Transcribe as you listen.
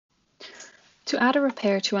To add a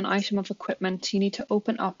repair to an item of equipment, you need to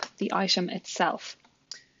open up the item itself.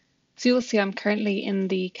 So you'll see I'm currently in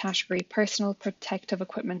the category Personal Protective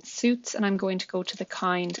Equipment Suits, and I'm going to go to the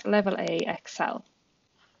kind Level A XL.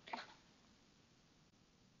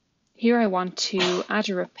 Here I want to add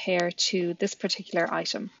a repair to this particular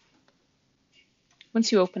item.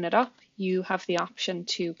 Once you open it up, you have the option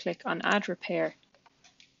to click on Add Repair.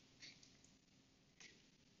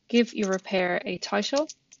 Give your repair a title,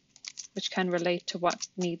 which can relate to what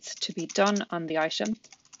needs to be done on the item.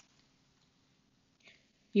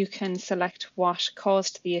 You can select what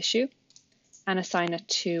caused the issue and assign it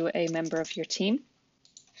to a member of your team.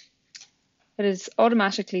 It is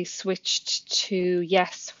automatically switched to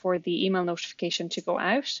yes for the email notification to go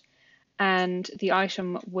out, and the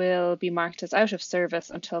item will be marked as out of service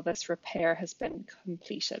until this repair has been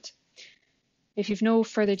completed. If you've no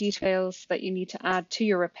further details that you need to add to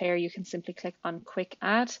your repair, you can simply click on Quick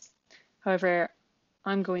Add. However,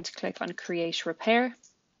 I'm going to click on Create Repair.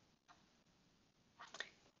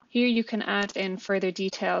 Here you can add in further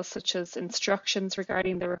details such as instructions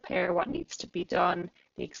regarding the repair, what needs to be done,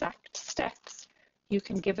 the exact steps. You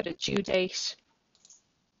can give it a due date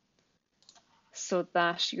so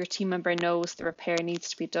that your team member knows the repair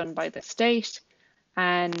needs to be done by this date,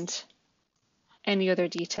 and any other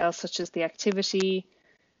details such as the activity,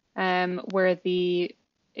 where the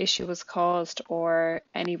issue was caused, or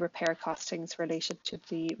any repair costings related to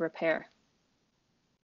the repair.